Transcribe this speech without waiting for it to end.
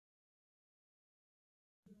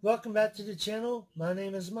Welcome back to the channel. My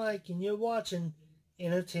name is Mike and you're watching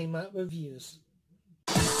Entertainment Reviews.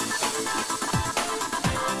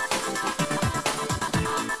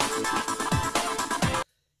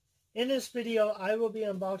 In this video, I will be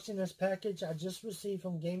unboxing this package I just received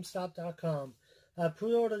from GameStop.com. I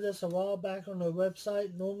pre-ordered this a while back on their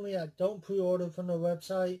website. Normally I don't pre-order from their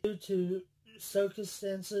website due to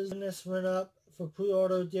circumstances. When this went up for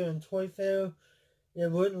pre-order during Toy Fair, it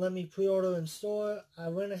wouldn't let me pre-order in store. I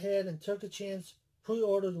went ahead and took a chance,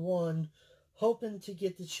 pre-ordered one, hoping to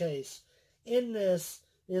get the chase. In this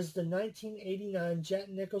is the 1989 Jack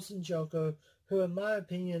Nicholson Joker, who in my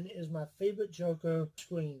opinion is my favorite Joker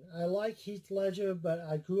screen. I like Heath Ledger, but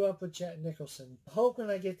I grew up with Jack Nicholson. Hoping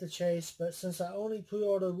I get the chase, but since I only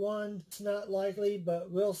pre-ordered one, it's not likely, but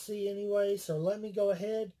we'll see anyway. So let me go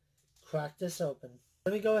ahead, crack this open.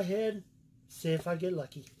 Let me go ahead, see if I get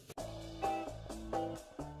lucky.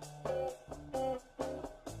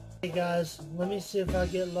 Hey guys, let me see if I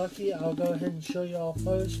get lucky. I'll go ahead and show y'all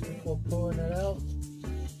first before pulling it out.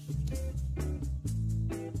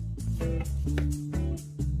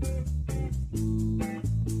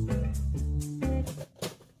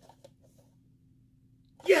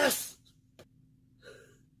 Yes!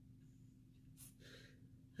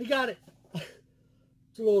 I got it.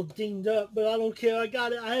 It's a little dinged up, but I don't care. I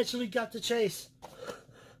got it. I actually got the chase.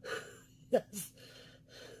 Yes.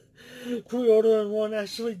 Pre-ordering one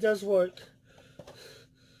actually does work.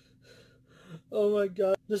 Oh my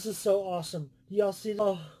god. This is so awesome. Y'all see that?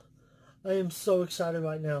 Oh, I am so excited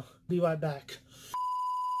right now. Be right back.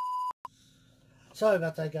 Sorry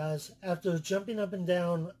about that, guys. After jumping up and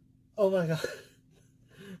down, oh my god.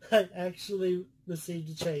 I actually received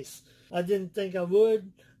a chase. I didn't think I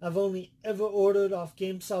would. I've only ever ordered off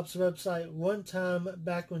GameStop's website one time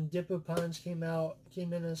back when Dipper Pines came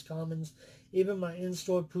in as commons. Even my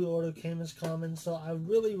in-store pre-order came as common, so I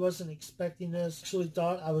really wasn't expecting this. Actually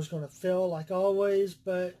thought I was going to fail like always,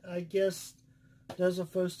 but I guess there's a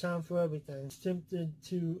first time for everything. I was tempted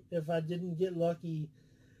to, if I didn't get lucky,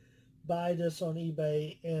 buy this on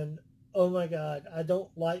eBay, and oh my god, I don't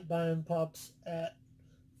like buying pops at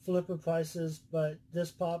flipper prices, but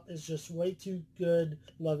this pop is just way too good.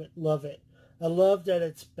 Love it, love it. I love that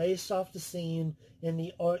it's based off the scene in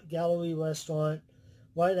the art gallery restaurant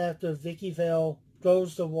right after Vicky Vale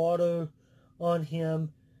throws the water on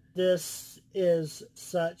him. This is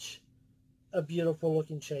such a beautiful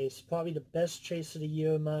looking chase. Probably the best chase of the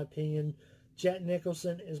year in my opinion. Jack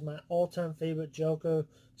Nicholson is my all-time favorite Joker,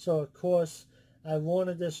 so of course I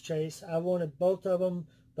wanted this chase. I wanted both of them,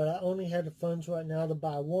 but I only had the funds right now to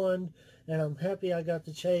buy one, and I'm happy I got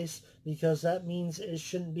the chase because that means it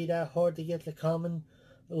shouldn't be that hard to get the common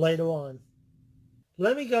later on.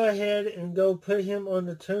 Let me go ahead and go put him on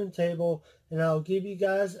the turntable, and I'll give you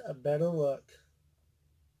guys a better look.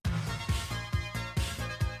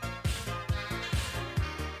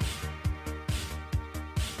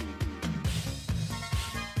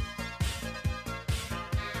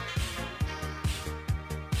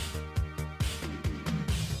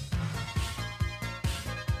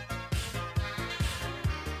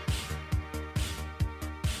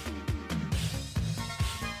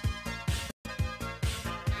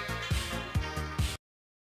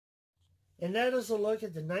 And that is a look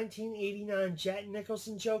at the 1989 Jack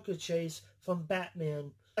Nicholson Joker chase from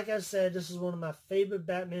Batman. Like I said, this is one of my favorite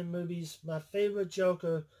Batman movies, my favorite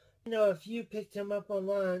Joker. You know, if you picked him up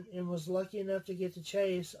online and was lucky enough to get the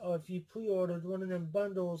chase, or if you pre-ordered one of them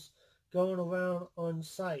bundles going around on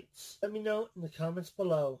sites, let me know in the comments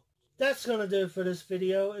below. That's going to do it for this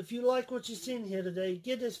video. If you like what you've seen here today,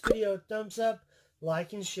 give this video a thumbs up,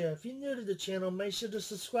 like, and share. If you're new to the channel, make sure to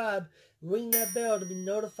subscribe, ring that bell to be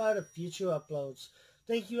notified of future uploads.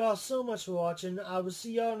 Thank you all so much for watching. I will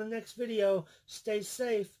see y'all in the next video. Stay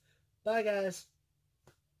safe. Bye, guys.